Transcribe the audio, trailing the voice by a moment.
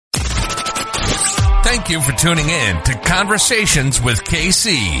Thank you for tuning in to Conversations with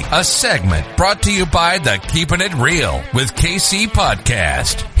KC, a segment brought to you by the Keeping It Real with KC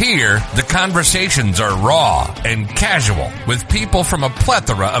podcast. Here, the conversations are raw and casual with people from a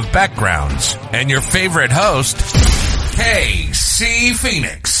plethora of backgrounds. And your favorite host, KC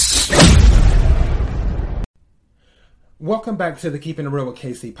Phoenix. Welcome back to the Keeping It Real with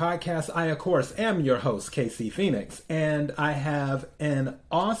KC podcast. I, of course, am your host, KC Phoenix, and I have an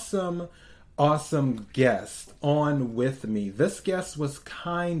awesome guest on with me. This guest was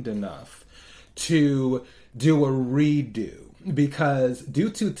kind enough to do a redo because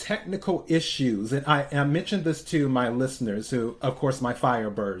due to technical issues, and I mentioned this to my listeners who, of course, my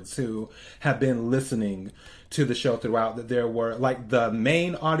Firebirds who have been listening to the show throughout, that there were, like, the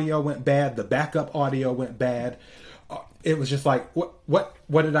main audio went bad, the backup audio went bad. It was just like, what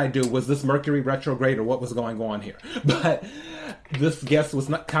did I do? Was this Mercury retrograde or what was going on here? But this guest was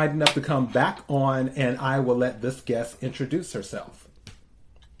not kind enough to come back on, and I will let this guest introduce herself.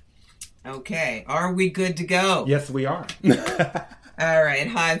 Okay. Are we good to go? Yes, we are. All right.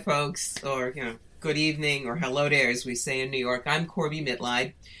 Hi, folks. Or, good evening or hello there, as we say in New York. I'm Corby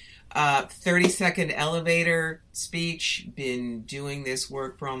Mitleid. 30-second elevator speech. Been doing this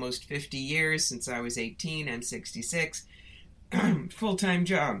work for almost 50 years, since I was 18. I'm 66. Full-time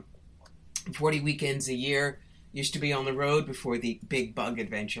job. 40 weekends a year. Used to be on the road before the big bug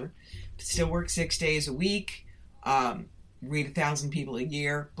adventure. Still work 6 days a week. Read 1,000 people a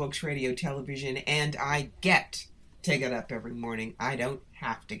year. Books, radio, television. And I get to get up every morning. I don't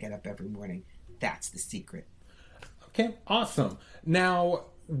have to get up every morning. That's the secret. Okay, awesome. Now,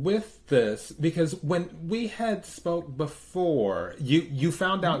 with this, because when we had spoke before, you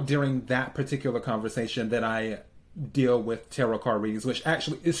found out during that particular conversation that I deal with tarot card readings, which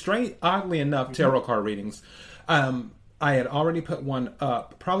actually is strange. Oddly enough, tarot card readings. I had already put one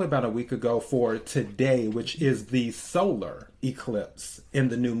up probably about a week ago for today, which is the solar eclipse in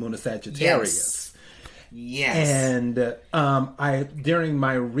the new moon of Sagittarius. Yes. And I during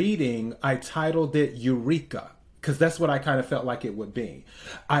my reading, I titled it Eureka, because that's what I kind of felt like it would be.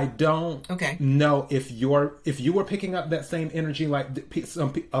 I don't know if you were picking up that same energy, like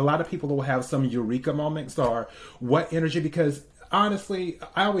a lot of people will have some eureka moments, or what energy, because honestly,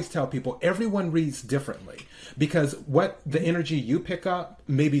 I always tell people everyone reads differently, because what the energy you pick up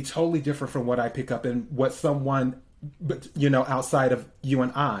may be totally different from what I pick up, and what someone, but outside of you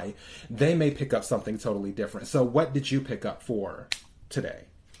and I, they may pick up something totally different. So what did you pick up for today?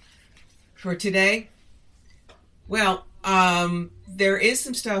 For today? Well, there is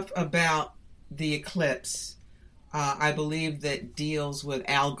some stuff about the eclipse, I believe, that deals with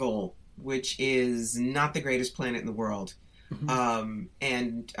Algol, which is not the greatest planet in the world. Mm-hmm.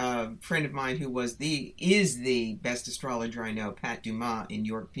 And a friend of mine who is the best astrologer I know, Pat Dumas in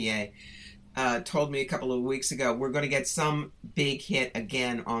York, PA, told me a couple of weeks ago, we're going to get some big hit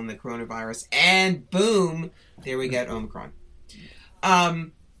again on the coronavirus. And boom, there we get Omicron.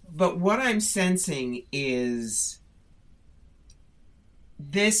 But what I'm sensing is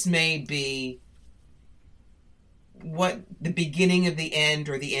this may be what the beginning of the end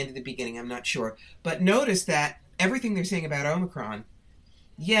or the end of the beginning. I'm not sure. But notice that everything they're saying about Omicron,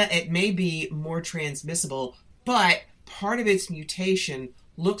 it may be more transmissible, but part of its mutation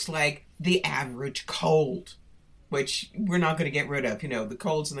looks like the average cold, which we're not going to get rid of. The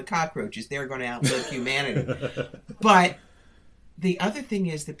colds and the cockroaches, they're going to outlive humanity. But the other thing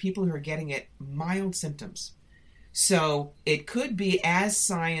is that people who are getting it, mild symptoms. So it could be, as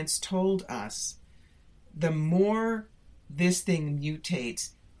science told us, the more this thing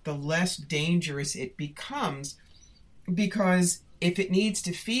mutates, the less dangerous it becomes, because if it needs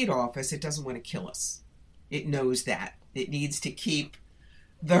to feed off us, it doesn't want to kill us. It knows that. It needs to keep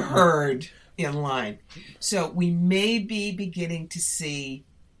the herd in line. So we may be beginning to see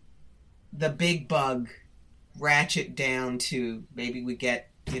the big bug ratchet down to, maybe we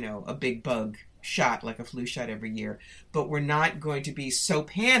get, a big bug shot, like a flu shot every year, but we're not going to be so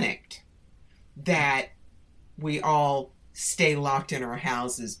panicked that we all stay locked in our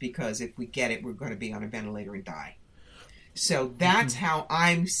houses, because if we get it, we're going to be on a ventilator and die. So that's how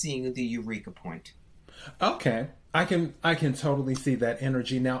I'm seeing the eureka point. Okay. I can totally see that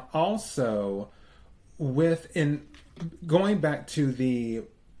energy. Now, also, going back to the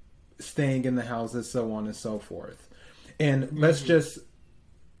staying in the houses, so on and so forth, and let's just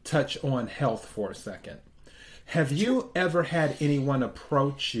touch on health for a second. Have you ever had anyone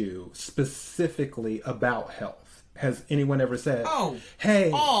approach you specifically about health? Has anyone ever said, "Oh, hey,"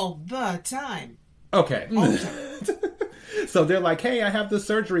 all the time? Okay. All the time. So they're like, hey, I have this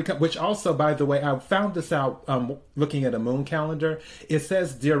surgery, which also, by the way, I found this out looking at a moon calendar. It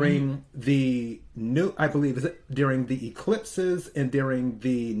says during the I believe, is it during the eclipses and during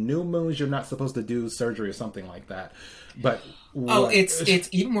the new moons, you're not supposed to do surgery or something like that. But it's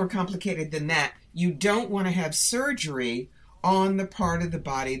even more complicated than that. You don't want to have surgery on the part of the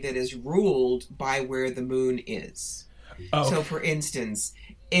body that is ruled by where the moon is. Oh. So, for instance,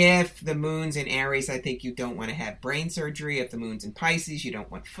 if the moon's in Aries, I think you don't want to have brain surgery. If the moon's in Pisces, you don't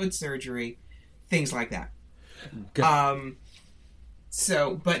want foot surgery. Things like that.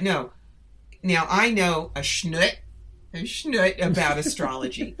 But no. Now, I know a schnut about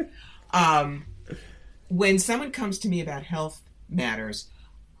astrology. When someone comes to me about health matters,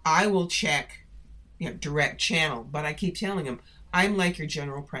 I will check direct channel, but I keep telling them, I'm like your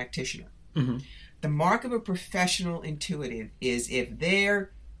general practitioner. Mm-hmm. The mark of a professional intuitive is if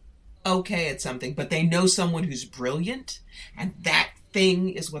they're okay at something, but they know someone who's brilliant, and that thing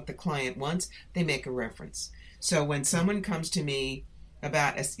is what the client wants, they make a reference. So when someone comes to me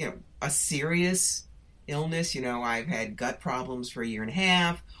about a serious illness, I've had gut problems for 1.5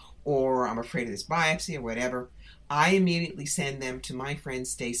 years, or I'm afraid of this biopsy or whatever, I immediately send them to my friend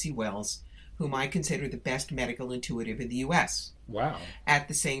Stacy Wells, whom I consider the best medical intuitive in the U.S. Wow. At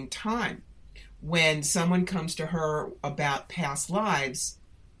the same time, when someone comes to her about past lives,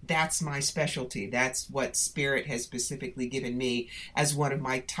 that's my specialty. That's what Spirit has specifically given me as one of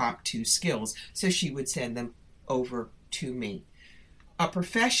my top 2 skills. So she would send them over to me. A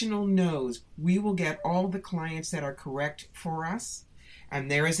professional knows we will get all the clients that are correct for us. And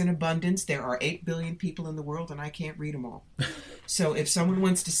there is an abundance. There are 8 billion people in the world, and I can't read them all. So if someone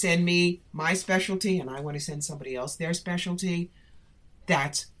wants to send me my specialty and I want to send somebody else their specialty,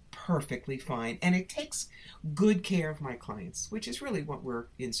 that's perfectly fine. And it takes good care of my clients, which is really what we're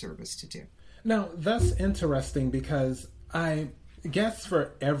in service to do. Now, that's interesting because I guess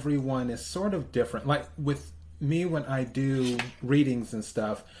for everyone it's sort of different. Like with me, when I do readings and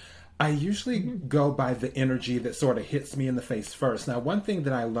stuff, I usually go by the energy that sort of hits me in the face first. Now, one thing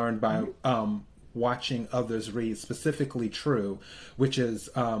that I learned by watching others read, specifically True, which is,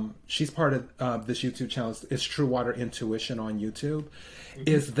 she's part of this YouTube channel, it's True Water Intuition on YouTube,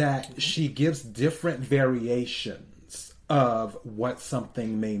 is that she gives different variations of what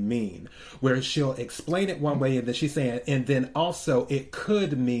something may mean, where she'll explain it one way and then she's saying, and then also it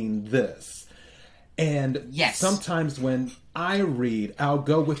could mean this. And yes, sometimes when I read, I'll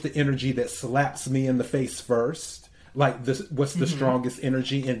go with the energy that slaps me in the face first. Like, this, what's the strongest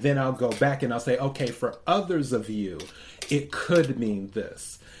energy? And then I'll go back and I'll say, okay, for others of you, it could mean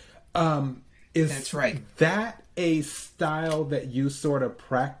this. That's right. That a style that you sort of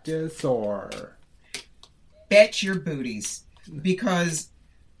practice, or? Bet your booties. Because,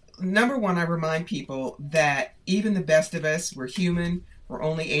 number one, I remind people that even the best of us, we're human. We're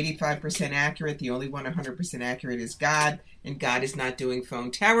only 85% accurate. The only one 100% accurate is God, and God is not doing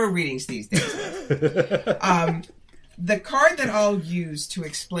phone tarot readings these days. The card that I'll use to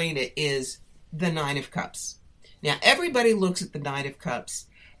explain it is the Nine of Cups. Now, everybody looks at the Nine of Cups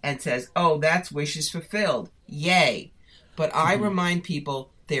and says, oh, that's wishes fulfilled. Yay. But I remind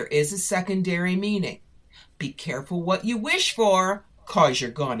people there is a secondary meaning. Be careful what you wish for, because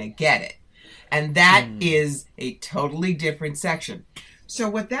you're going to get it. And that is a totally different section. So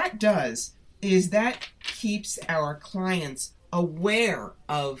what that does is that keeps our clients aware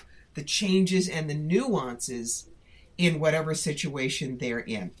of the changes and the nuances in whatever situation they're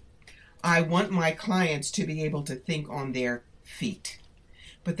in. I want my clients to be able to think on their feet.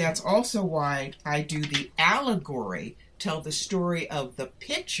 But that's also why I do the allegory, tell the story of the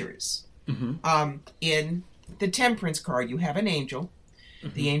pictures. In the Temperance card, you have an angel.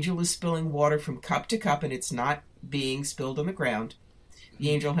 The angel is spilling water from cup to cup, and it's not being spilled on the ground. The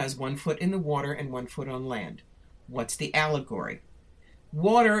angel has 1 foot in the water and 1 foot on land. What's the allegory?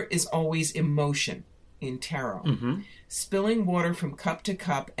 Water is always emotion in tarot. Spilling water from cup to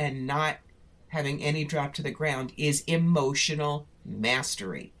cup and not having any drop to the ground is emotional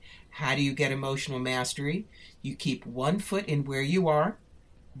mastery. How do you get emotional mastery? You keep 1 foot in where you are.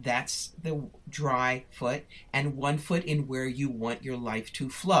 That's the dry foot. And 1 foot in where you want your life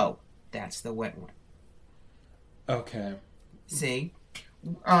to flow. That's the wet one. Okay. See?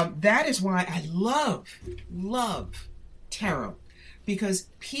 That is why I love tarot. Because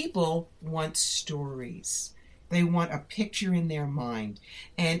people want stories. They want a picture in their mind.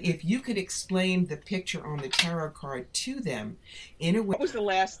 And if you could explain the picture on the tarot card to them in a way... What was the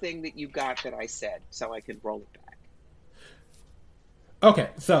last thing that you got that I said, so I could roll it back? Okay,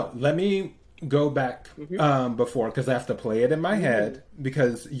 so let me go back before, because I have to play it in my head,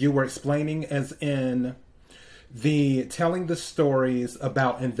 because you were explaining as in... the telling the stories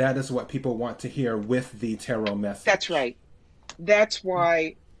about, and that is what people want to hear with the tarot message. That's right. That's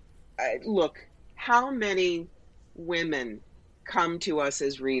why, look, how many women come to us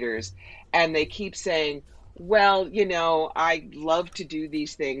as readers and they keep saying, well, I love to do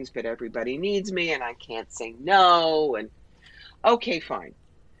these things, but everybody needs me and I can't say no. And okay, fine.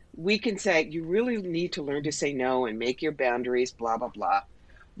 We can say, you really need to learn to say no and make your boundaries, blah, blah, blah.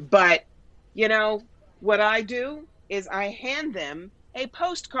 But, what I do is I hand them a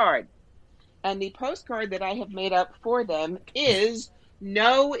postcard. And the postcard that I have made up for them is,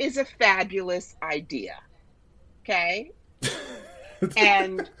 no is a fabulous idea. Okay?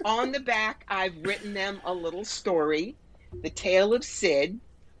 And on the back, I've written them a little story, the tale of Sid,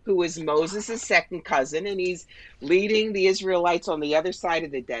 who is Moses' second cousin, and he's leading the Israelites on the other side of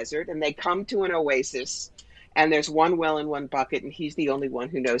the desert, and they come to an oasis, and there's one well and one bucket, and he's the only one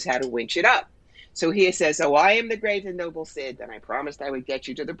who knows how to winch it up. So he says, oh, I am the great and noble Sid, and I promised I would get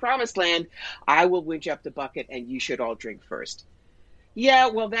you to the promised land. I will winch up the bucket, and you should all drink first. Yeah,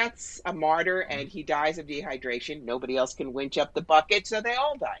 well, that's a martyr, and he dies of dehydration. Nobody else can winch up the bucket, so they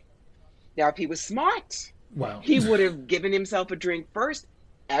all die. Now, if he was smart, he would have given himself a drink first.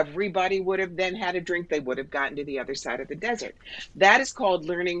 Everybody would have then had a drink. They would have gotten to the other side of the desert. That is called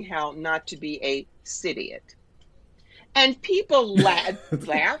learning how not to be a Sidiot. And people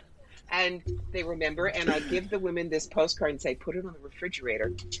laugh. And they remember, and I give the women this postcard and say, put it on the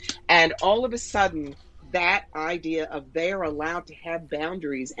refrigerator. And all of a sudden, that idea of they're allowed to have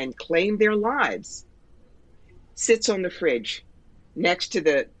boundaries and claim their lives sits on the fridge next to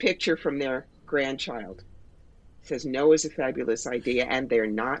the picture from their grandchild. It says, no is a fabulous idea, and they're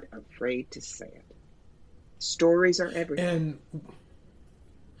not afraid to say it. Stories are everything.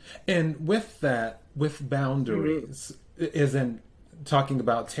 And with that, with boundaries, isn't talking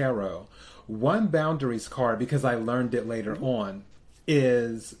about tarot, one boundaries card, because I learned it later on,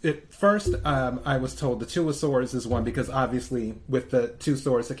 is first I was told the Two of Swords is one, because obviously with the two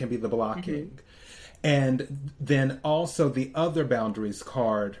swords it can be the blocking. And then also the other boundaries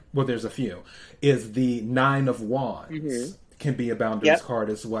card, well, there's a few, is the Nine of Wands can be a boundaries card,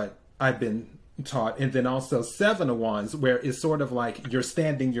 is what I've been taught. And then also Seven of Wands, where it's sort of like you're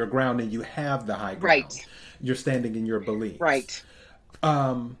standing your ground and you have the high ground. Right. You're standing in your beliefs. Right.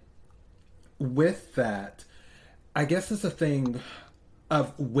 With that, I guess it's a thing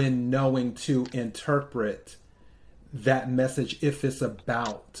of when knowing to interpret that message if it's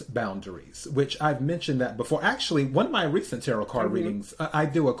about boundaries, which I've mentioned that before. Actually, one of my recent tarot card readings, I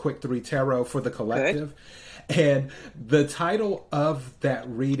do a quick 3 tarot for the collective. Good. And the title of that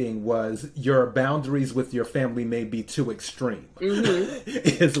reading was Your Boundaries with Your Family May Be Too Extreme,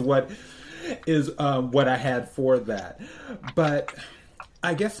 is what I had for that. But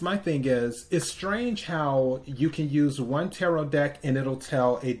I guess my thing is, it's strange how you can use one tarot deck and it'll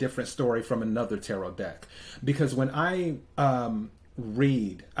tell a different story from another tarot deck. Because when I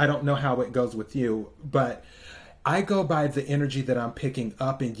read, I don't know how it goes with you, but I go by the energy that I'm picking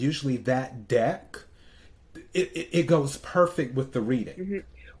up, and usually that deck, it goes perfect with the reading.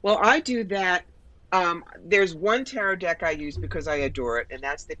 Well, I do that. There's one tarot deck I use because I adore it, and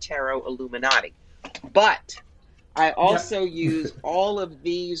that's the Tarot Illuminati. But I also use all of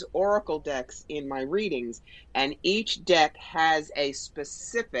these oracle decks in my readings, and each deck has a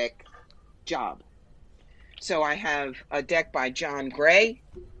specific job. So I have a deck by John Gray,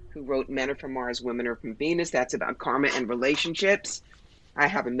 who wrote Men Are From Mars, Women Are From Venus. That's about karma and relationships. I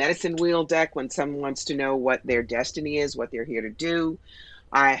have a medicine wheel deck when someone wants to know what their destiny is, what they're here to do.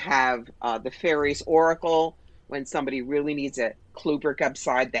 I have the Fairies Oracle when somebody really needs a clue brick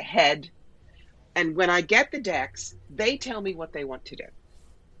upside the head. And when I get the decks, they tell me what they want to do.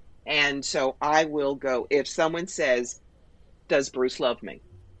 And so I will go, if someone says, does Bruce love me?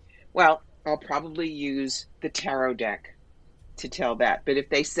 Well, I'll probably use the tarot deck to tell that. But if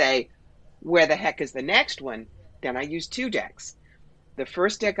they say, where the heck is the next one? Then I use 2 decks. The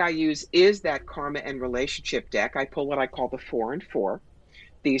first deck I use is that karma and relationship deck. I pull what I call the 4 and 4.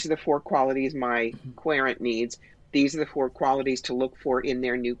 These are the 4 qualities my querent needs. These are the 4 qualities to look for in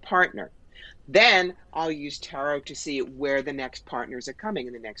their new partner. Then I'll use tarot to see where the next partners are coming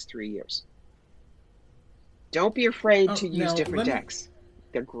in the next 3 years. Don't be afraid to use different decks.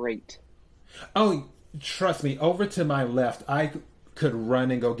 They're great. Oh, trust me, over to my left, I could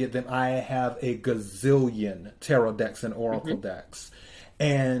run and go get them. I have a gazillion tarot decks and oracle decks.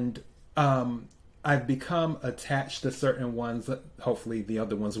 And I've become attached to certain ones. Hopefully the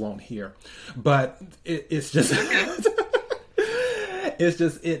other ones won't hear. But it's just... It's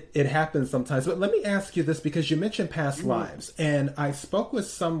just, it happens sometimes. But let me ask you this, because you mentioned past lives. And I spoke with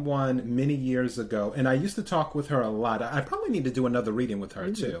someone many years ago, and I used to talk with her a lot. I probably need to do another reading with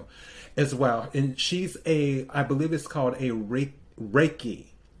her too, as well. And she's I believe it's called a Reiki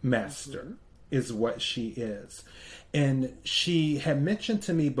master, is what she is. And she had mentioned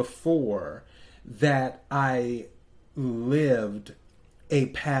to me before that I lived a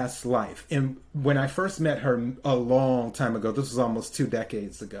past life. And when I first met her a long time ago, this was almost 2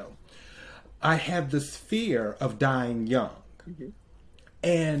 decades ago, I had this fear of dying young.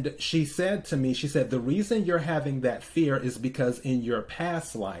 And she said to me, she said, the reason you're having that fear is because in your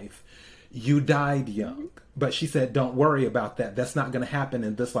past life, you died young. But she said, don't worry about that. That's not going to happen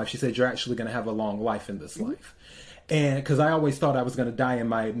in this life. She said, you're actually going to have a long life in this life. And because I always thought I was going to die in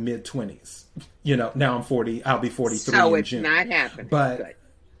my mid-20s. You know, now I'm 40, I'll be 43 so in June. So it's not happening. But,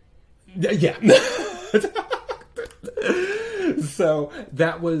 good. Yeah. So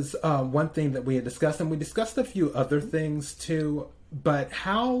that was one thing that we had discussed. And we discussed a few other things too. But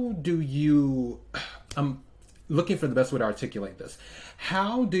how do you... I'm looking for the best way to articulate this.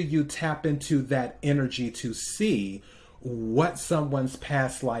 How do you tap into that energy to see what someone's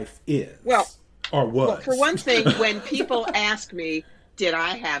past life is? Well, or was? Well, for one thing, when people ask me, did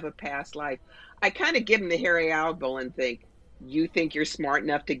I have a past life? I kind of give them the hairy owl and think, you think you're smart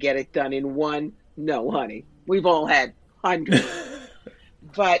enough to get it done in one? No, honey. We've all had hundreds.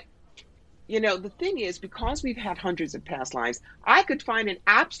 But, you know, the thing is, because we've had hundreds of past lives, I could find an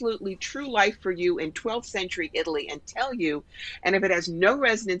absolutely true life for you in 12th century Italy and tell you, and if it has no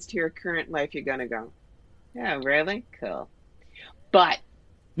resonance to your current life, you're going to go, oh, really? Cool. But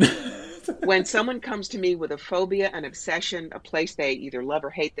when someone comes to me with a phobia, an obsession, a place they either love or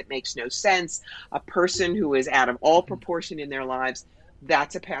hate that makes no sense, a person who is out of all proportion in their lives,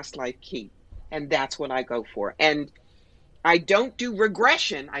 that's a past life key. And that's what I go for. And I don't do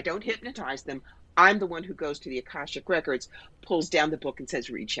regression. I don't hypnotize them. I'm the one who goes to the Akashic Records, pulls down the book and says,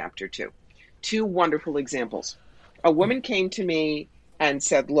 read chapter 2. 2 wonderful examples. A woman came to me and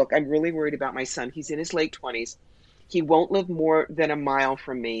said, look, I'm really worried about my son. He's in his late 20s. He won't live more than a mile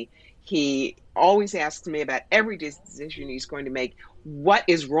from me. He always asks me about every decision he's going to make. What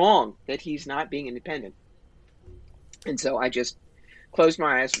is wrong that he's not being independent? And so I just closed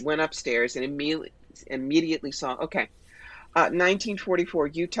my eyes, went upstairs, and immediately saw, okay, 1944,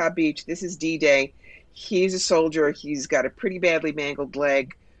 Utah Beach. This is D-Day. He's a soldier. He's got a pretty badly mangled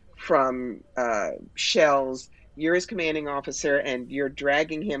leg from shells. You're his commanding officer, and you're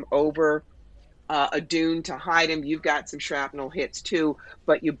dragging him over a dune to hide him. You've got some shrapnel hits too,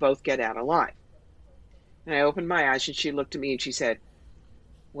 but you both get out alive. And I opened my eyes, and she looked at me and she said,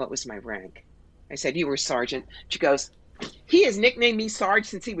 what was my rank? I said, you were sergeant. She goes, he has nicknamed me Sarge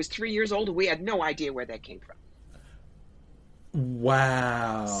since he was 3 years old, and we had no idea where that came from.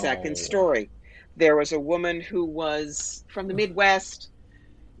 Wow. Second story. There was a woman who was from the Midwest,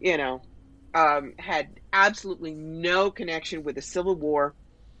 you know, had absolutely no connection with the Civil War,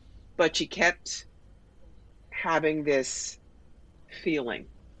 but she kept having this feeling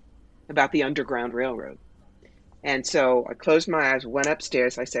about the Underground Railroad. And so I closed my eyes, went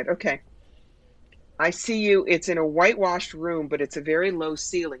upstairs. I said, okay, I see you. It's in a whitewashed room, but it's a very low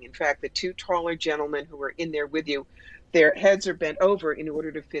ceiling. In fact, the 2 taller gentlemen who are in there with you, their heads are bent over in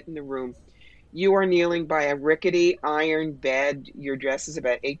order to fit in the room. You are kneeling by a rickety iron bed. Your dress is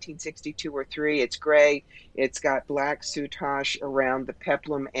about 1862 or 3. It's gray. It's got black soutache around the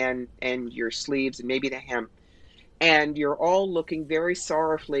peplum and your sleeves and maybe the hem. And you're all looking very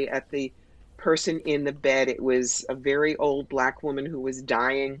sorrowfully at the person in the bed. It was a very old black woman who was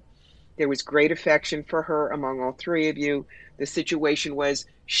dying. There was great affection for her among all 3 of you. The situation was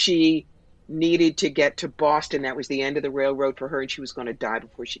she needed to get to Boston. That was the end of the railroad for her, and she was going to die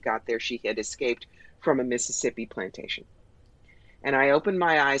before she got there. She had escaped from a Mississippi plantation. And I opened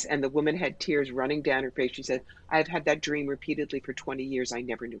my eyes, and the woman had tears running down her face. She said, I've had that dream repeatedly for 20 years. I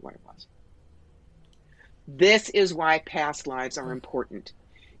never knew what it was. This is why past lives are important.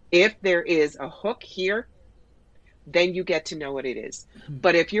 If there is a hook here, then you get to know what it is.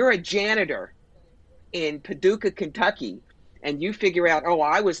 But if you're a janitor in Paducah, Kentucky, and you figure out, oh,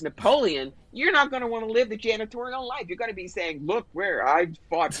 I was Napoleon, you're not going to want to live the janitorial life. You're going to be saying, look where I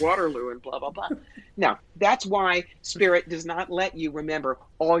fought Waterloo and blah, blah, blah. No, that's why Spirit does not let you remember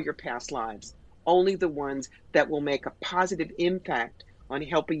all your past lives, only the ones that will make a positive impact on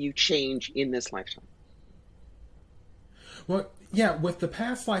helping you change in this lifetime. Well, yeah, with the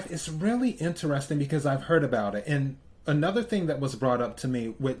past life, it's really interesting because I've heard about it. And another thing that was brought up to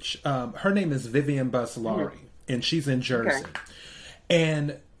me, which her name is Vivian Basilari, and she's in Jersey. Okay.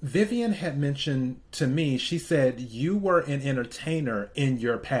 And Vivian had mentioned to me, she said you were an entertainer in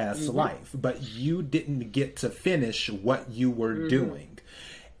your past life, but you didn't get to finish what you were doing.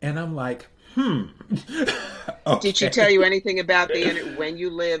 And I'm like, okay. Did she tell you anything about when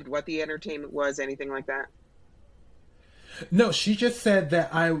you lived, what the entertainment was, anything like that? No, she just said that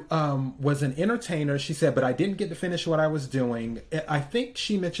I was an entertainer. She said, but I didn't get to finish what I was doing. I think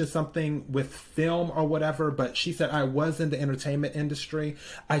she mentioned something with film or whatever, but she said I was in the entertainment industry.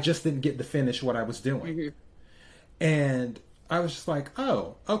 I just didn't get to finish what I was doing. And I was just like,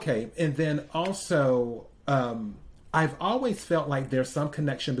 oh, okay. And then also, I've always felt like there's some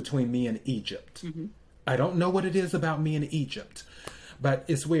connection between me and Egypt. I don't know what it is about me and Egypt, but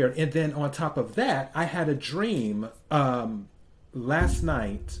it's weird. And then on top of that, I had a dream last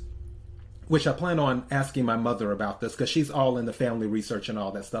night, which I plan on asking my mother about this because she's all in the family research and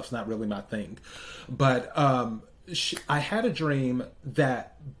all that stuff's not really my thing. But I had a dream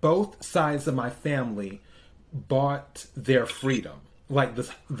that both sides of my family bought their freedom. Like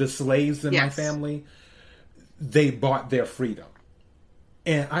the slaves in my family, they bought their freedom.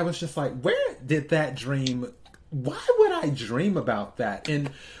 And I was just like, where did that dream, why would I dream about that? And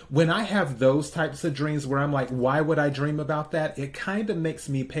when I have those types of dreams where I'm like, why would I dream about that? It kind of makes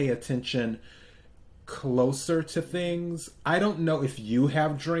me pay attention closer to things. I don't know if you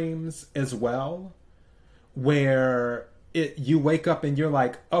have dreams as well, where you wake up and you're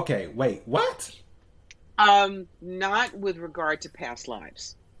like, okay, wait, what? Not with regard to past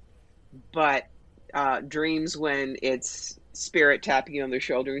lives, but dreams when it's spirit tapping you on the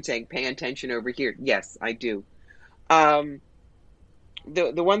shoulder and saying, pay attention over here. Yes, I do. The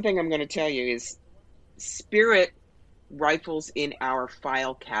one thing I'm going to tell you is spirit rifles in our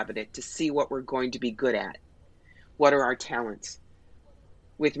file cabinet to see what we're going to be good at. What are our talents?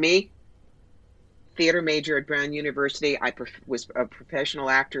 With me, theater major at Brown University, I was a professional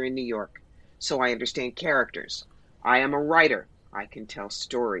actor in New York, so I understand characters. I am a writer. I can tell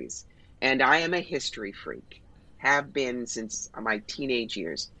stories. And I am a history freak. Have been since my teenage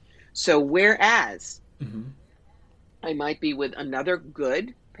years. So whereas I might be with another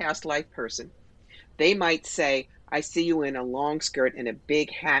good past life person, they might say, I see you in a long skirt and a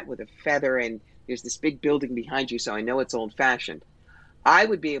big hat with a feather and there's this big building behind you, so I know it's old fashioned. I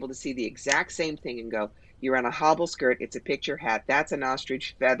would be able to see the exact same thing and go, you're on a hobble skirt, it's a picture hat, that's an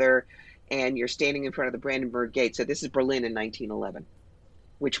ostrich feather, and you're standing in front of the Brandenburg Gate. So this is Berlin in 1911.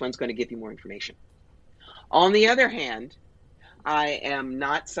 Which one's going to give you more information? On the other hand, I am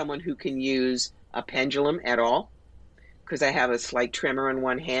not someone who can use a pendulum at all because I have a slight tremor in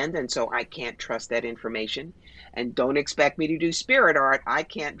one hand, and so I can't trust that information. And don't expect me to do spirit art. I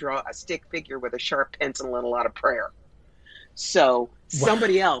can't draw a stick figure with a sharp pencil and a lot of prayer. So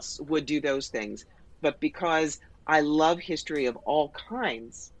somebody else would do those things. But because I love history of all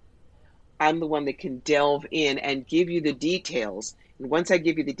kinds, I'm the one that can delve in and give you the details. And once I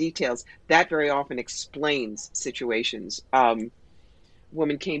give you the details, that very often explains situations.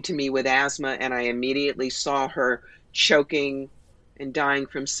 Woman came to me with asthma, and I immediately saw her choking and dying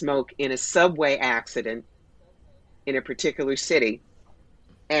from smoke in a subway accident in a particular city.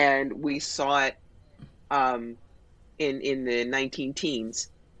 And we saw it in the 19-teens.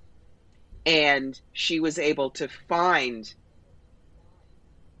 And she was able to find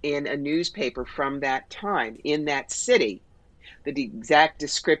in a newspaper from that time in that city the exact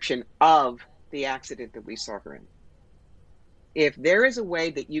description of the accident that we saw her in. If there is a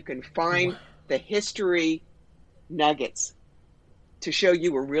way that you can find the history nuggets to show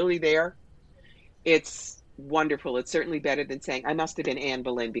you were really there, it's wonderful. It's certainly better than saying, I must have been Anne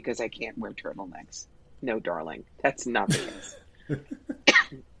Boleyn because I can't wear turtlenecks. No, darling, that's not the case.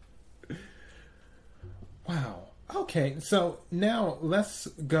 Wow. Okay, so now let's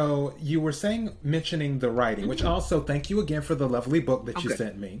go. You were mentioning the writing, which also thank you again for the lovely book that you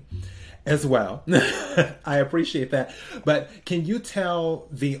sent me as well. I appreciate that. But can you tell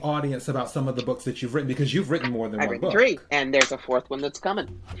the audience about some of the books that you've written? Because you've written more than one book. I've written 3, and there's a 4th one that's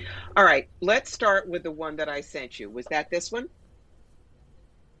coming. All right, let's start with the one that I sent you. Was that this one?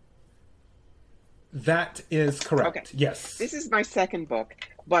 That is correct. Okay. Yes. This is my 2nd book,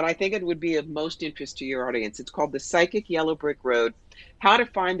 but I think it would be of most interest to your audience. It's called The Psychic Yellow Brick Road, How to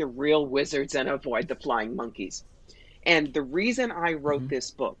Find the Real Wizards and Avoid the Flying Monkeys. And the reason I wrote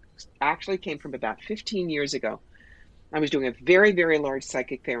this book actually came from about 15 years ago. I was doing a very, very large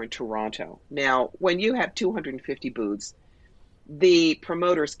psychic fair in Toronto. Now, when you have 250 booths, the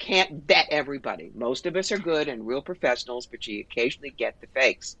promoters can't vet everybody. Most of us are good and real professionals, but you occasionally get the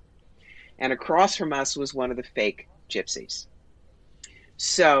fakes. And across from us was one of the fake gypsies.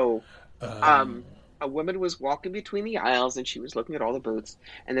 So a woman was walking between the aisles and she was looking at all the booths,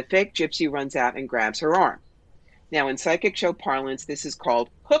 and the fake gypsy runs out and grabs her arm. Now, in psychic show parlance, this is called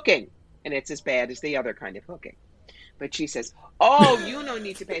hooking, and it's as bad as the other kind of hooking. But she says, oh, you no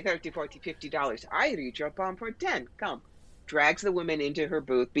need to pay $30, $40, $50. I read your palm for 10. Come. Drags the woman into her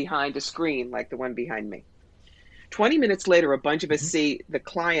booth behind a screen like the one behind me. 20 minutes later, a bunch of us see the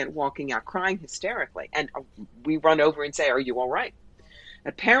client walking out crying hysterically. And we run over and say, are you all right?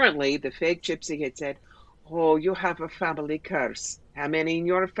 Apparently, the fake gypsy had said, oh, you have a family curse. How many in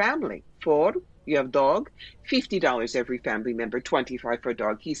your family? 4? You have dog? $50 every family member, $25 for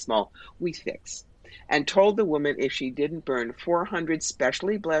dog. He's small. We fix. And told the woman if she didn't burn 400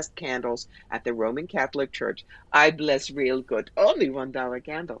 specially blessed candles at the Roman Catholic Church, I'd bless real good. Only $1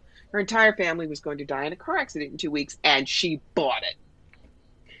 candle. Her entire family was going to die in a car accident in 2 weeks, and she bought it.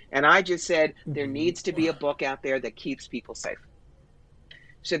 And I just said, there needs to be a book out there that keeps people safe.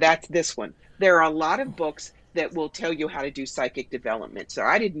 So that's this one. There are a lot of books that will tell you how to do psychic development. So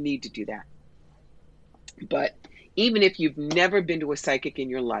I didn't need to do that. But even if you've never been to a psychic in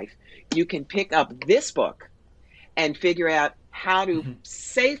your life, you can pick up this book and figure out how to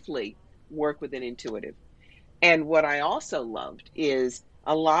safely work with an intuitive. And what I also loved is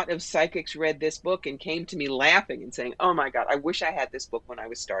a lot of psychics read this book and came to me laughing and saying, oh my God, I wish I had this book when I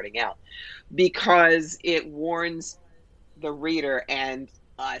was starting out, because it warns the reader and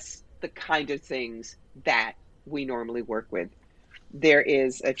us the kind of things that we normally work with. There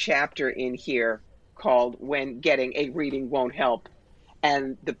is a chapter in here called When Getting a Reading Won't Help.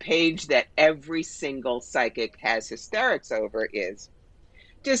 And the page that every single psychic has hysterics over is,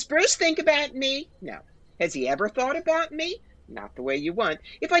 does Bruce think about me? No. Has he ever thought about me? Not the way you want.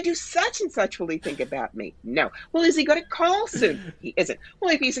 If I do such and such, will he think about me? No. Well, is he going to call soon? He isn't.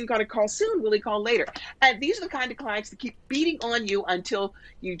 Well, if he isn't going to call soon, will he call later? And these are the kind of clients that keep beating on you until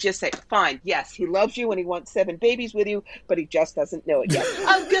you just say, fine, yes, he loves you and he wants 7 babies with you, but he just doesn't know it yet.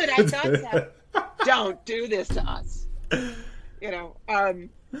 Oh, good, I thought so. Don't do this to us. You know,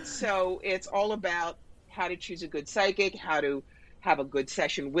 so it's all about how to choose a good psychic, how to have a good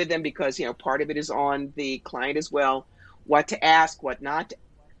session with them, because, you know, part of it is on the client as well. What to ask, what not to,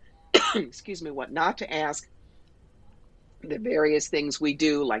 excuse me, what not to ask, the various things we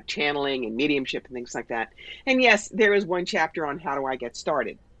do, like channeling and mediumship and things like that. And yes, there is one chapter on how do I get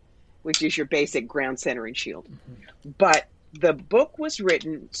started, which is your basic ground, center, and shield. But the book was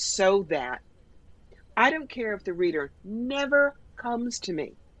written so that I don't care if the reader never comes to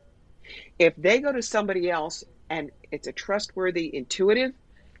me. If they go to somebody else and it's a trustworthy intuitive,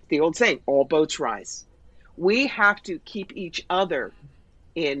 the old saying, all boats rise. We have to keep each other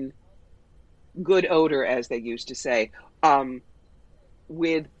in good odor, as they used to say,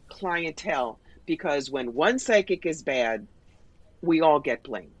 with clientele, because when one psychic is bad, we all get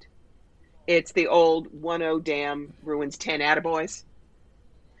blamed. It's the old 1-0 dam ruins 10 attaboys.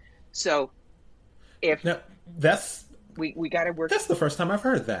 So if now, that's we got to work. That's the first time I've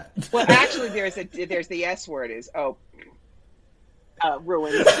heard that. Well, actually, there's the S word is ruins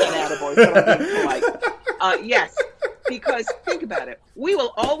 10 attaboys, but I'm being polite. Yes, because think about it. We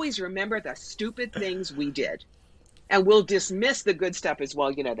will always remember the stupid things we did, and we'll dismiss the good stuff as well.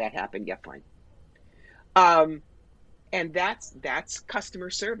 You know, that happened. Yeah, fine. And that's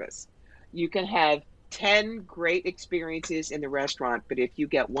customer service. You can have 10 great experiences in the restaurant, but if you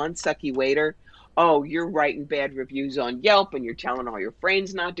get one sucky waiter, oh, you're writing bad reviews on Yelp, and you're telling all your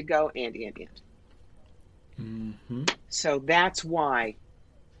friends not to go, and. Mm-hmm. So that's why,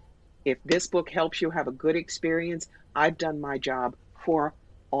 if this book helps you have a good experience, I've done my job for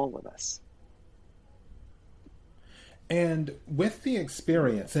all of us. And with the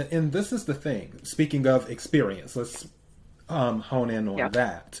experience, and this is the thing, speaking of experience, let's hone in on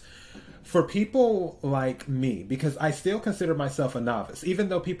that. For people like me, because I still consider myself a novice, even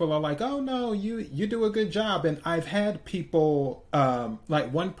though people are like, oh no, you do a good job. And I've had people,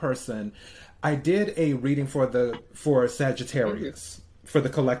 like one person, I did a reading for Sagittarius, for the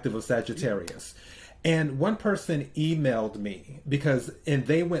collective of Sagittarius. And one person emailed me and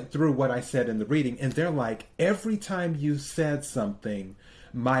they went through what I said in the reading, and they're like, every time you said something,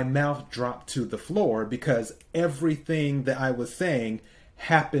 my mouth dropped to the floor because everything that I was saying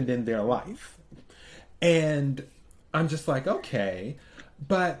happened in their life. And I'm just like, okay,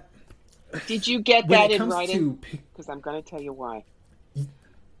 but did you get that in writing? Because I'm going to tell you why.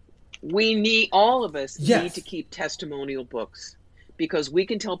 All of us need to keep testimonial books, because we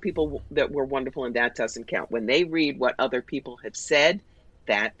can tell people that we're wonderful and that doesn't count. When they read what other people have said,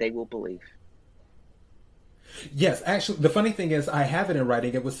 that they will believe. Yes, actually, the funny thing is I have it in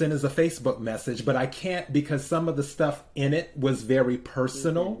writing. It was sent as a Facebook message, but I can't because some of the stuff in it was very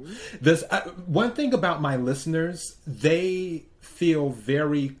personal. This one thing about my listeners, they feel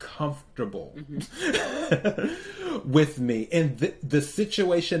very comfortable with me. And the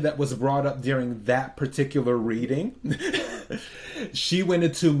situation that was brought up during that particular reading, she went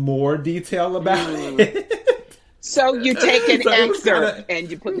into more detail about it. So you take an So it was excerpt and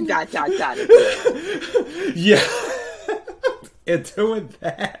you put the ... Yeah. And doing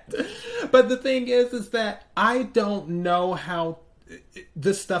that. But the thing is that I don't know how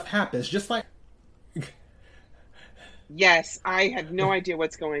this stuff happens. Just like... Yes, I have no idea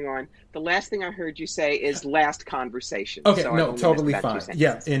what's going on. The last thing I heard you say is last conversation. Okay, so no, totally fine.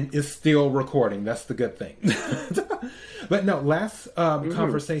 Yeah, and it's still recording. That's the good thing. But no, last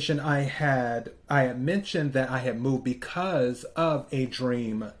conversation I had mentioned that I had moved because of a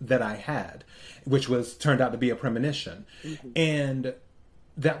dream that I had, which turned out to be a premonition. And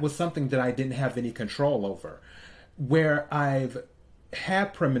that was something that I didn't have any control over. Where I've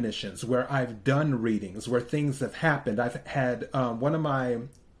had premonitions, where I've done readings, where things have happened. I've had one of my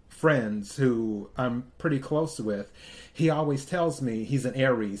friends who I'm pretty close with, he always tells me, he's an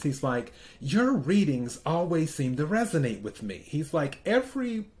Aries, he's like, your readings always seem to resonate with me. He's like,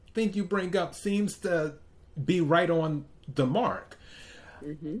 everything you bring up seems to be right on the mark.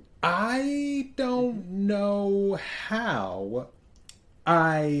 I don't know how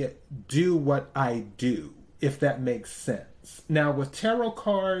I do what I do, if that makes sense. Now, with tarot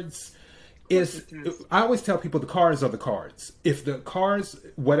cards, I always tell people the cards are the cards. If the cards,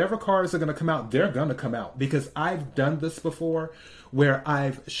 whatever cards are going to come out, they're going to come out. Because I've done this before where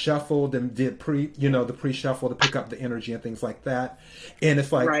I've shuffled and did the pre-shuffle to pick up the energy and things like that. And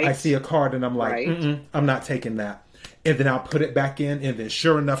it's like, I see a card and I'm like, I'm not taking that. And then I'll put it back in, and then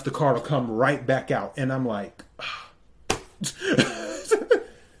sure enough, the card will come right back out. And I'm like...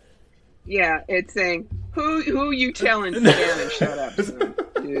 Yeah, it's saying, who you telling sit down and shut up, son?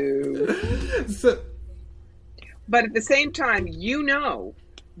 But at the same time, you know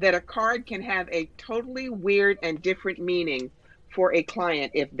that a card can have a totally weird and different meaning for a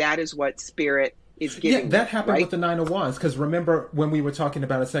client if that is what Spirit is giving. Yeah, that happened with the Nine of Wands. Because remember when we were talking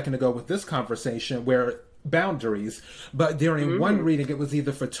about a second ago with this conversation where boundaries, but during one reading, it was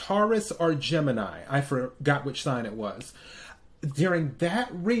either for Taurus or Gemini. I forgot which sign it was. During that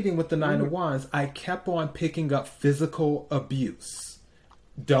reading with the Nine of Wands, I kept on picking up physical abuse.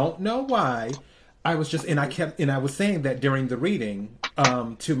 Don't know why. I was just, and I was saying that during the reading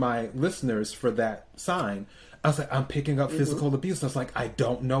to my listeners for that sign. I was like, I'm picking up physical abuse. I was like, I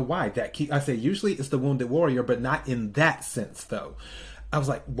don't know why. I say usually it's the wounded warrior, but not in that sense though. I was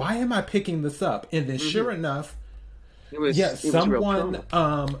like, why am I picking this up? And then sure enough, someone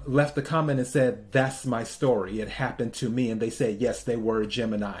left a comment and said, that's my story. It happened to me. And they said, yes, they were a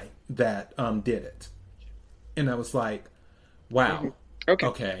Gemini that did it. And I was like, wow.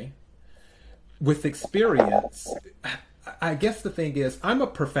 Okay. With experience, I guess the thing is, I'm a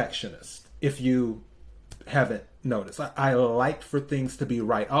perfectionist, if you haven't noticed. I like for things to be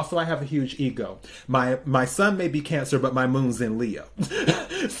right. Also, I have a huge ego. My sun may be Cancer, but my moon's in Leo.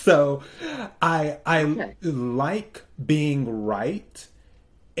 So I like being right.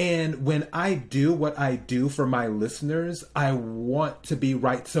 And when I do what I do for my listeners, I want to be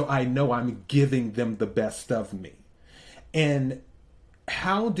right so I know I'm giving them the best of me. And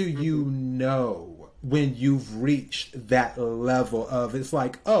how do you know when you've reached that level of, it's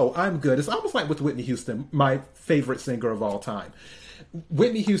like, oh, I'm good. It's almost like with Whitney Houston, my favorite singer of all time.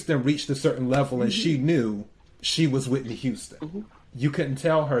 Whitney Houston reached a certain level and she knew she was Whitney Houston. You couldn't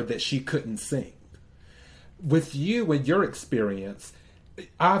tell her that she couldn't sing. With you and your experience,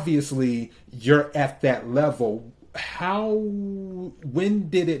 obviously you're at that level. When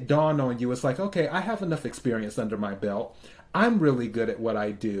did it dawn on you? It's like, okay, I have enough experience under my belt. I'm really good at what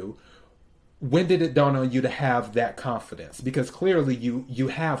I do. When did it dawn on you to have that confidence? Because clearly you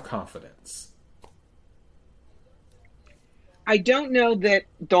have confidence. I don't know that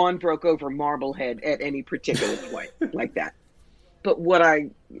dawn broke over Marblehead at any particular point like that. But what I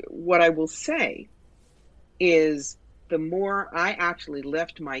will say is the more I actually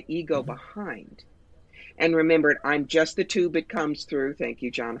left my ego behind and remembered I'm just the tube it comes through, thank you,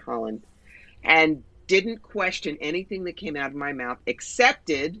 John Holland, and didn't question anything that came out of my mouth,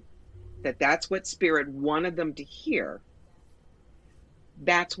 accepted that that's what Spirit wanted them to hear,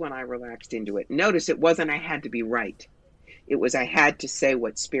 that's when I relaxed into it. Notice it wasn't I had to be right. It was I had to say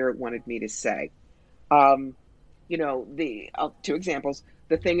what Spirit wanted me to say. Two examples.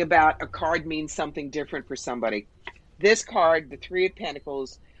 The thing about a card means something different for somebody. This card, the Three of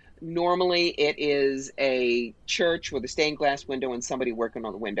Pentacles, normally it is a church with a stained glass window and somebody working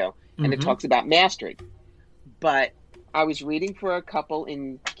on the window, and it talks about mastering. But I was reading for a couple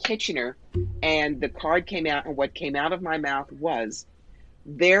in Kitchener, and the card came out, and what came out of my mouth was,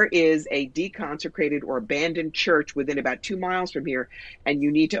 there is a deconsecrated or abandoned church within about 2 miles from here, and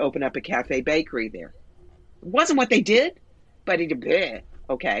you need to open up a cafe bakery there. It wasn't what they did, but he did, bleh,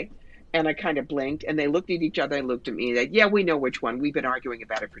 okay. And I kind of blinked, and they looked at each other and looked at me. Like, yeah, we know which one. We've been arguing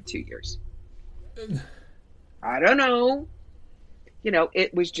about it for 2 years. I don't know. You know,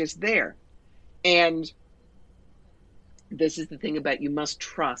 it was just there. And this is the thing about, you must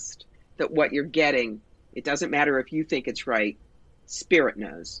trust that what you're getting, it doesn't matter if you think it's right. Spirit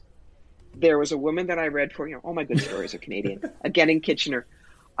knows. There was a woman that I read for, you know, all my good stories are Canadian, again in Kitchener.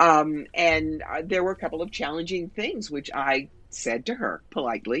 And there were a couple of challenging things, which I said to her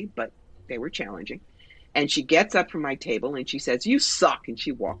politely, but they were challenging. And she gets up from my table and she says, "You suck," and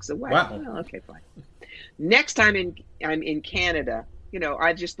she walks away. Wow. Well, okay, fine. Next time I'm in Canada, you know,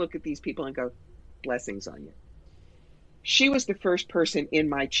 I just look at these people and go, blessings on you. She was the first person in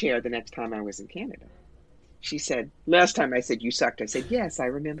my chair the next time I was in Canada. She said, last time I said you sucked, I said, yes, I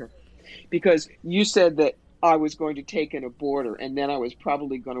remember. Because you said that I was going to take in a boarder and then I was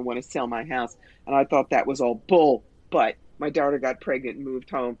probably going to want to sell my house. And I thought that was all bull. But my daughter got pregnant and moved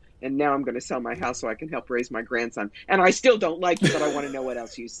home. And now I'm going to sell my house so I can help raise my grandson. And I still don't like you, but I want to know what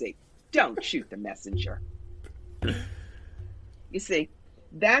else you see. Don't shoot the messenger. You see,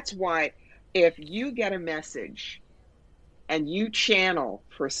 that's why if you get a message and you channel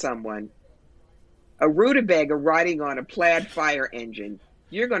for someone, a rutabaga riding on a plaid fire engine,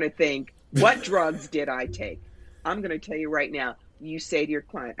 you're going to think, what drugs did I take? I'm going to tell you right now, you say to your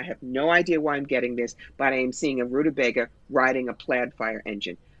client, I have no idea why I'm getting this, but I am seeing a rutabaga riding a plaid fire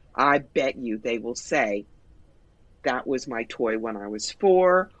engine. I bet you they will say, that was my toy when I was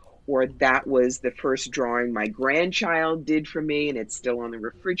 4, or that was the first drawing my grandchild did for me and it's still on the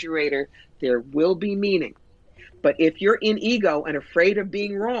refrigerator. There will be meaning. But if you're in ego and afraid of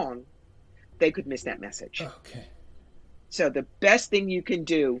being wrong, they could miss that message. Okay. So the best thing you can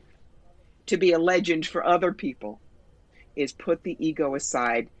do to be a legend for other people is put the ego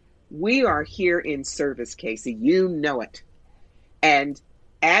aside. We are here in service, Casey. You know it. And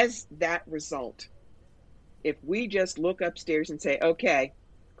as that result, if we just look upstairs and say, okay,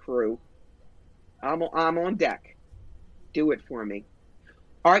 crew, I'm on deck. Do it for me.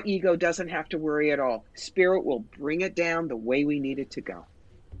 Our ego doesn't have to worry at all. Spirit will bring it down the way we need it to go.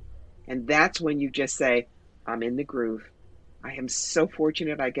 And that's when you just say, I'm in the groove. I am so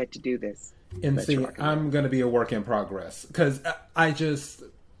fortunate I get to do this. And Let's see, I'm going to be a work in progress because I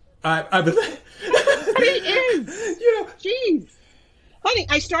believe. It is. You know, jeez. Honey,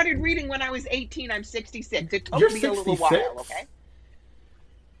 I started reading when I was 18. I'm 66. It took You're me a little 66? while, okay?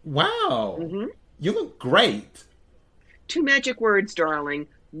 Wow. Mm-hmm. You look great. 2 magic words, darling.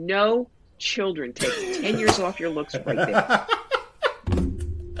 No children. Take 10 years off your looks right there.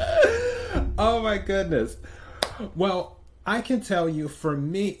 Oh my goodness. Well, I can tell you, for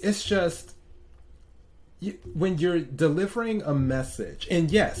me, it's just when you're delivering a message,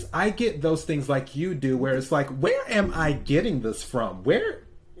 and yes, I get those things like you do, where it's like, where am I getting this from?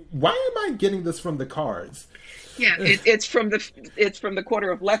 Why am I getting this from the cards? Yeah, it's from the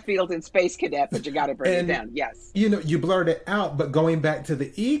quarter of left field in Space Cadet, but you got to bring it down. Yes, you know, you blurt it out, but going back to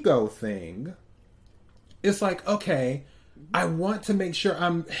the ego thing, it's like, okay, I want to make sure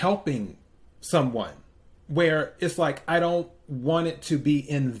I'm helping someone, where it's like, I don't want it to be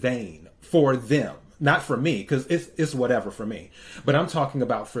in vain for them, not for me, because it's whatever for me, but I'm talking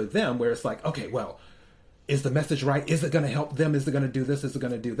about for them, where it's like, okay, well, is the message right? Is it going to help them? Is it going to do this? Is it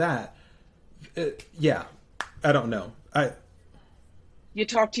going to do that? Yeah, I don't know. You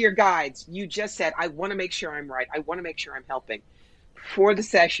talk to your guides. You just said, I want to make sure I'm right. I want to make sure I'm helping. For the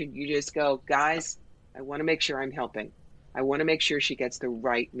session, you just go, guys, I want to make sure I'm helping. I want to make sure she gets the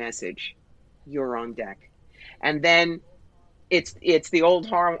right message. You're on deck. And then it's the old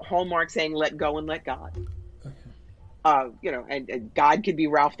hallmark saying, let go and let God. Okay. You know, and God could be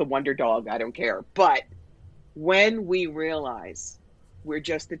Ralph the Wonder Dog. I don't care. But when we realize we're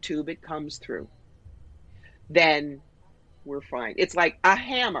just the tube it comes through, then we're fine. It's like a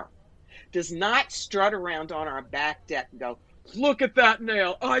hammer does not strut around on our back deck and go, look at that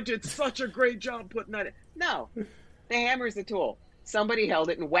nail. I did such a great job putting that in. No, the hammer is a tool. Somebody held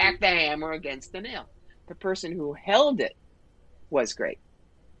it and whacked the hammer against the nail. The person who held it was great.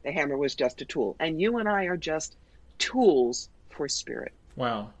 The hammer was just a tool. And you and I are just tools for spirit.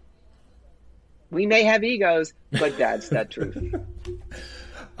 Wow. We may have egos, but that's the truth.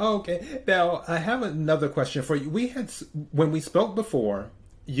 Okay. Now, I have another question for you. When we spoke before,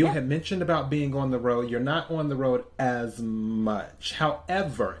 you had mentioned about being on the road. You're not on the road as much.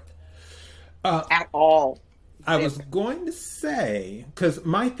 However, At all. I was going to say, because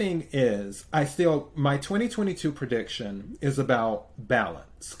my thing is, my 2022 prediction is about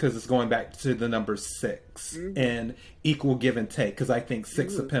balance, because it's going back to the number 6 and equal give and take, because I think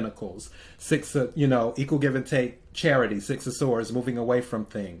 6 of Pentacles, 6 of, equal give and take, charity, 6 of Swords, moving away from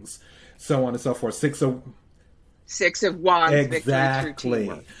things, so on and so forth. 6 of Wands,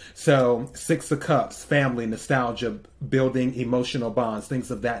 exactly. So 6 of Cups, family, nostalgia, building emotional bonds, things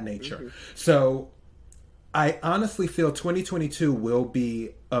of that nature. So I honestly feel 2022 will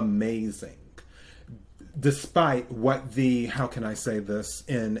be amazing, despite what how can I say this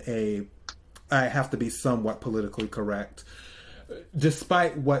I have to be somewhat politically correct,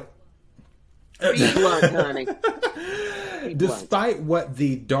 despite what... Be blunt, honey. Despite what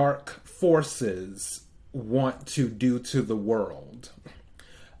the dark forces want to do to the world,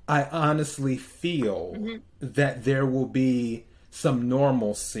 I honestly feel that there will be some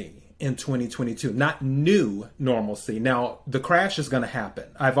normalcy in 2022, not new normalcy. Now, the crash is going to happen.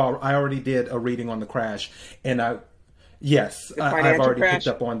 I already did a reading on the crash, and I've already picked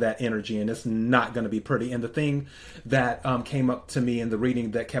up on that energy, and it's not going to be pretty. And the thing that came up to me in the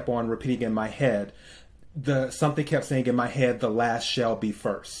reading that kept on repeating in my head, something kept saying in my head, "The last shall be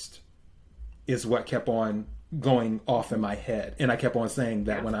first," is what kept on going off in my head, and I kept on saying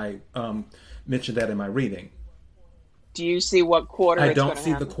that when I mentioned that in my reading. Do you see what quarter? I don't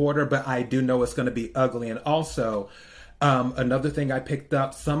see the quarter, but I do know it's going to be ugly. And also, another thing I picked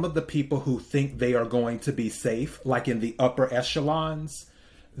up, some of the people who think they are going to be safe, like in the upper echelons,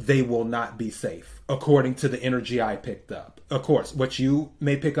 they will not be safe, according to the energy I picked up. Of course, what you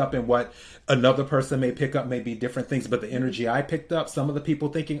may pick up and what another person may pick up may be different things, but the energy I picked up, some of the people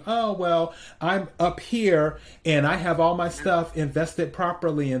thinking, oh, well, I'm up here and I have all my stuff invested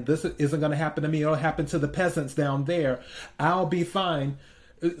properly and this isn't going to happen to me. It'll happen to the peasants down there. I'll be fine.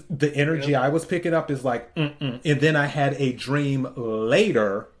 The energy I was picking up is like, mm-mm. And then I had a dream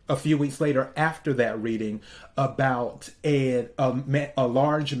later, a few weeks later after that reading, about a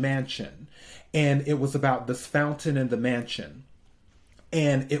large mansion. And it was about this fountain in the mansion.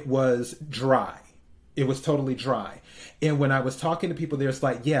 And it was dry. It was totally dry. And when I was talking to people there, it's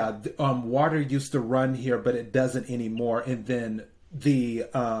like, water used to run here, but it doesn't anymore. And then the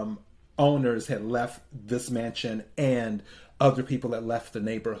owners had left this mansion and other people had left the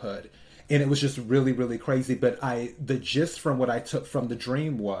neighborhood. And it was just really, really crazy. But the gist from what I took from the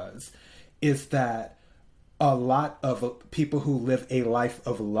dream is that a lot of people who live a life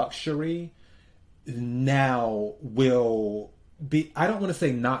of luxury now will be, I don't want to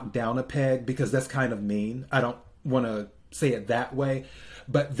say knocked down a peg because that's kind of mean. I don't want to say it that way,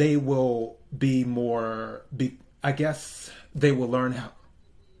 but they will I guess they will learn how.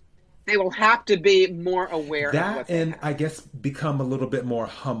 They will have to be more aware of what they have. I guess become a little bit more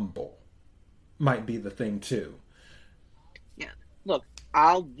humble might be the thing too. Yeah. Look,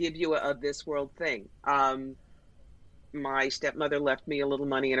 I'll give you a this world thing. My stepmother left me a little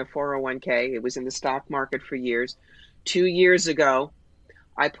money in a 401k. It was in the stock market for years. 2 years ago,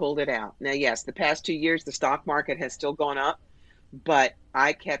 I pulled it out. Now, yes, the past 2 years, the stock market has still gone up, but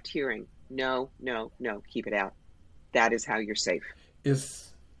I kept hearing, no, keep it out. That is how you're safe.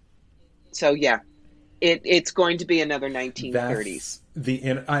 So, yeah, it's going to be another 1930s.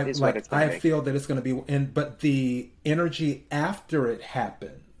 I feel that it's going to be, but the energy after it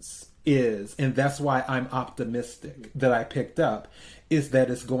happens and that's why I'm optimistic that I picked up, is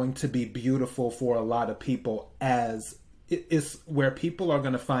that it's going to be beautiful for a lot of people, as it is where people are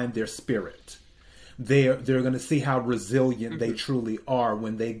going to find their spirit. They're going to see how resilient they truly are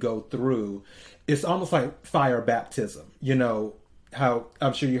when they go through. It's almost like fire baptism. You know how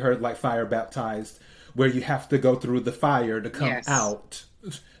I'm sure you heard like fire baptized, where you have to go through the fire to come out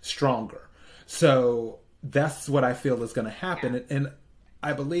stronger. So that's what I feel is going to happen. Yeah. And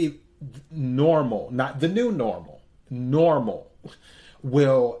I believe normal, not the new normal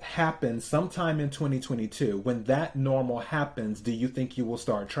will happen sometime in 2022. When that normal happens, do you think you will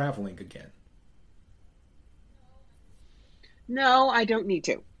start traveling again? No, I don't need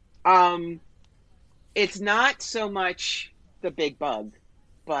to. It's not so much the big bug,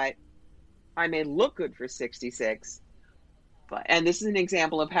 but I may look good for 66. And this is an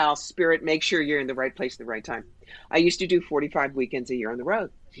example of how spirit makes sure you're in the right place at the right time. I used to do 45 weekends a year on the road.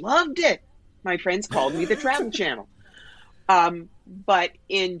 Loved it. My friends called me the Travel Channel. But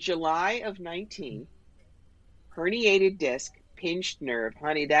in July of 19, herniated disc, pinched nerve.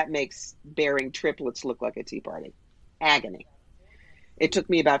 Honey, that makes bearing triplets look like a tea party. Agony. It took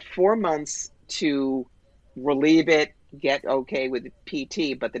me about 4 months to relieve it, get okay with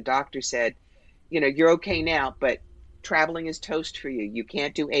PT, but the doctor said, you're okay now, but traveling is toast for you. You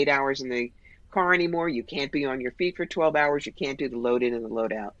can't do 8 hours in the car anymore. You can't be on your feet for 12 hours. You can't do the load in and the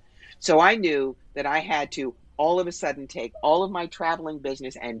load out. So I knew that I had to all of a sudden take all of my traveling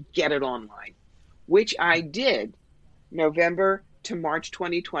business and get it online, which I did November to March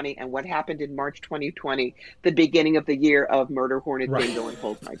 2020. And what happened in March 2020, the beginning of the year of Murder Hornet Bingo and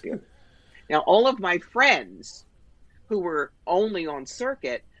Hold My Beer. Now, all of my friends who were only on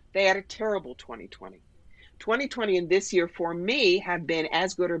circuit, they had a terrible 2020. 2020 and this year for me have been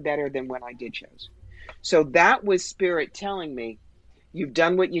as good or better than when I did shows. So that was Spirit telling me, you've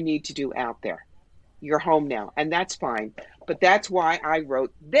done what you need to do out there. You're home now, and that's fine. But that's why I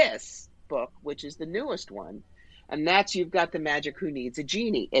wrote this book, which is the newest one, and that's You've Got the Magic, Who Needs a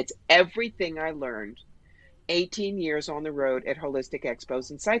Genie? It's everything I learned 18 years on the road at holistic expos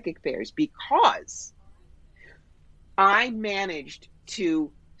and psychic fairs, because I managed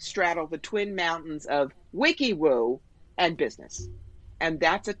to straddle the twin mountains of wiki-woo and business. And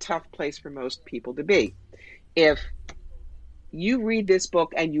that's a tough place for most people to be. If you read this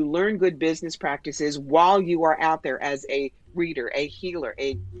book and you learn good business practices while you are out there as a reader, a healer,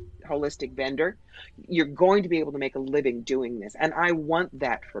 a holistic vendor, you're going to be able to make a living doing this. And I want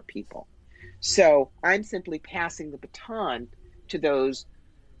that for people. So I'm simply passing the baton to those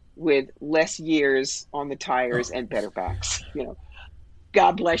with less years on the tires and better backs.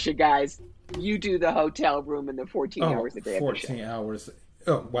 God bless you guys. You do the hotel room and the 14 hours a day. 14 hours.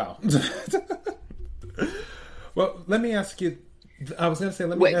 Oh, wow. Well, let me ask you, ask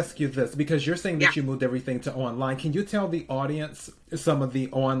you this, because you're saying that you moved everything to online. Can you tell the audience some of the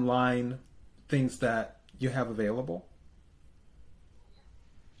online things that you have available?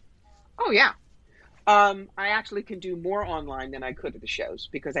 Oh, yeah. I actually can do more online than I could at the shows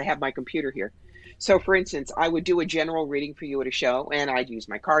because I have my computer here. So, for instance, I would do a general reading for you at a show, and I'd use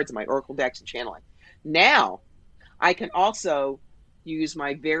my cards and my oracle decks and channeling. Now, I can also use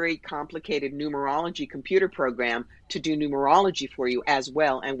my very complicated numerology computer program to do numerology for you as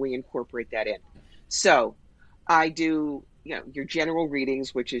well, and we incorporate that in. So, I do, your general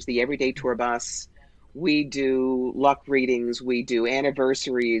readings, which is the Everyday Tour Bus. We do luck readings, we do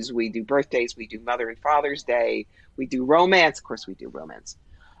anniversaries, we do birthdays, we do Mother and Father's Day, we do romance. Of course, we do romance.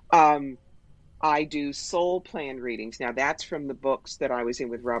 I do soul plan readings. Now, that's from the books that I was in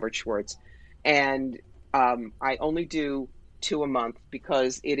with Robert Schwartz. And I only do 2 a month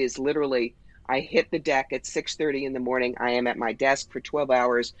because it is literally, I hit the deck at 6:30 in the morning. I am at my desk for 12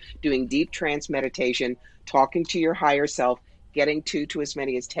 hours doing deep trance meditation, talking to your higher self, getting to as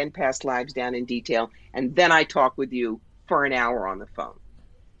many as 10 past lives down in detail, and then I talk with you for an hour on the phone.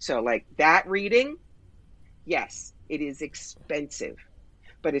 So like that reading, yes, it is expensive,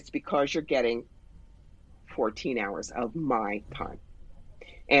 but it's because you're getting 14 hours of my time.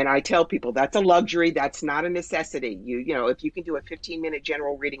 And I tell people that's a luxury, that's not a necessity. You know, if you can do a 15-minute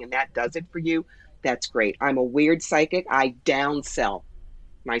general reading and that does it for you, that's great. I'm a weird psychic. I downsell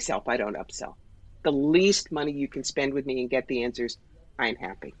myself. I don't upsell. The least money you can spend with me and get the answers, I'm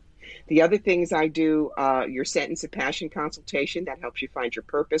happy. The other things I do, your Sentence of Passion consultation, that helps you find your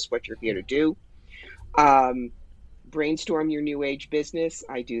purpose, what you're here to do. Brainstorm your new age business,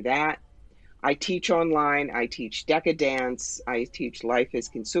 I do that. I teach online, I teach Decadance, I teach Life is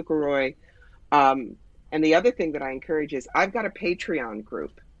Kintsukuroi. And the other thing that I encourage is I've got a Patreon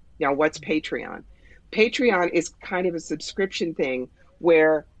group. Now, what's Patreon? Patreon is kind of a subscription thing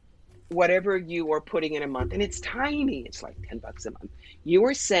where whatever you are putting in a month, and it's tiny, it's like $10 a month, you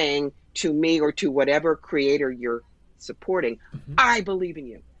are saying to me or to whatever creator you're supporting, I believe in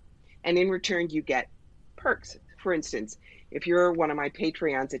you. And in return, you get perks. For instance, if you're one of my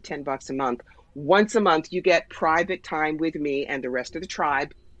Patreons at $10 a month, once a month you get private time with me and the rest of the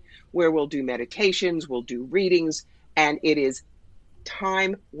tribe where we'll do meditations, we'll do readings, and it is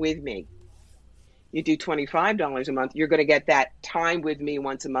time with me. You do $25 a month, you're going to get that time with me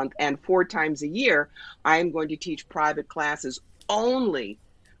once a month, and 4 times a year, I'm going to teach private classes only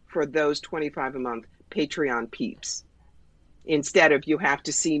for those $25 a month Patreon peeps, instead of you have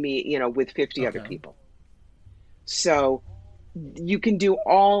to see me, you know, with 50 other people. So you can do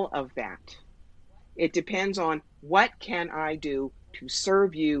all of that. It depends on what can I do to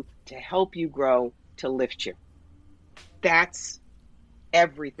serve you, to help you grow, to lift you. That's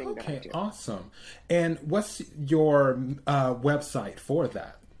everything that I do. Awesome. And what's your website for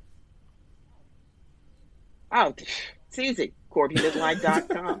that? Oh, it's easy.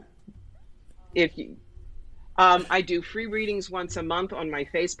 CorbyMidlife.com. If you, I do free readings once a month on my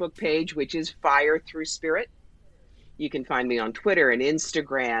Facebook page, which is Fire Through Spirit. You can find me on Twitter and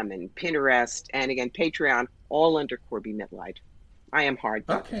Instagram and Pinterest, and again, Patreon, all under Corby Mitleid. I am hard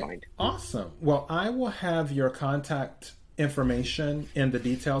not to find. Awesome. Well, I will have your contact information in the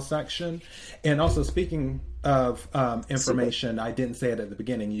details section. And also, speaking of information, I didn't say it at the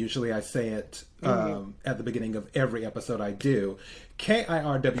beginning. Usually I say it at the beginning of every episode I do.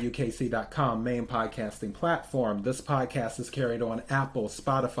 KIRWKC.com, main podcasting platform. This podcast is carried on Apple,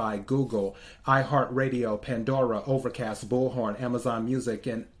 Spotify, Google, iHeartRadio, Pandora, Overcast, Bullhorn, Amazon Music,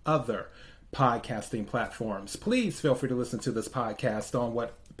 and other podcasting platforms. Please feel free to listen to this podcast on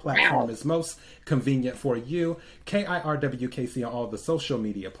what platform is most convenient for you. KIRWKC on all the social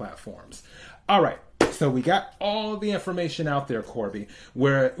media platforms. All right. So we got all the information out there, Corby.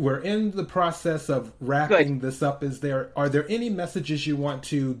 We're in the process of wrapping this up. Are there any messages you want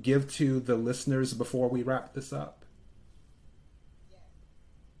to give to the listeners before we wrap this up?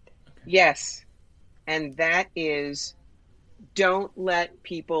 Okay. Yes. And that is, don't let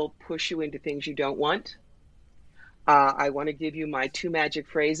people push you into things you don't want. I want to give you my 2 magic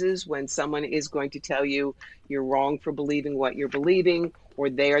phrases when someone is going to tell you you're wrong for believing what you're believing, or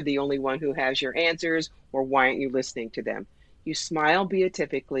they are the only one who has your answers, or why aren't you listening to them? You smile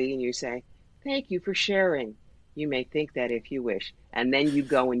beatifically and you say, thank you for sharing. You may think that if you wish. And then you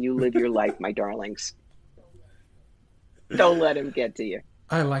go and you live your life, my darlings. Don't let him get to you.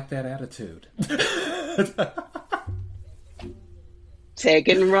 I like that attitude. Take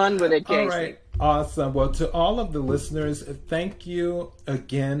it and run with it, Casey. All right. Awesome. Well, to all of the listeners, thank you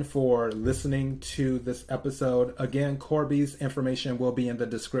again for listening to this episode. Again, Corby's information will be in the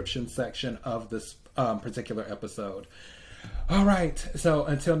description section of this particular episode. All right. So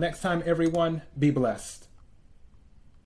until next time, everyone, be blessed.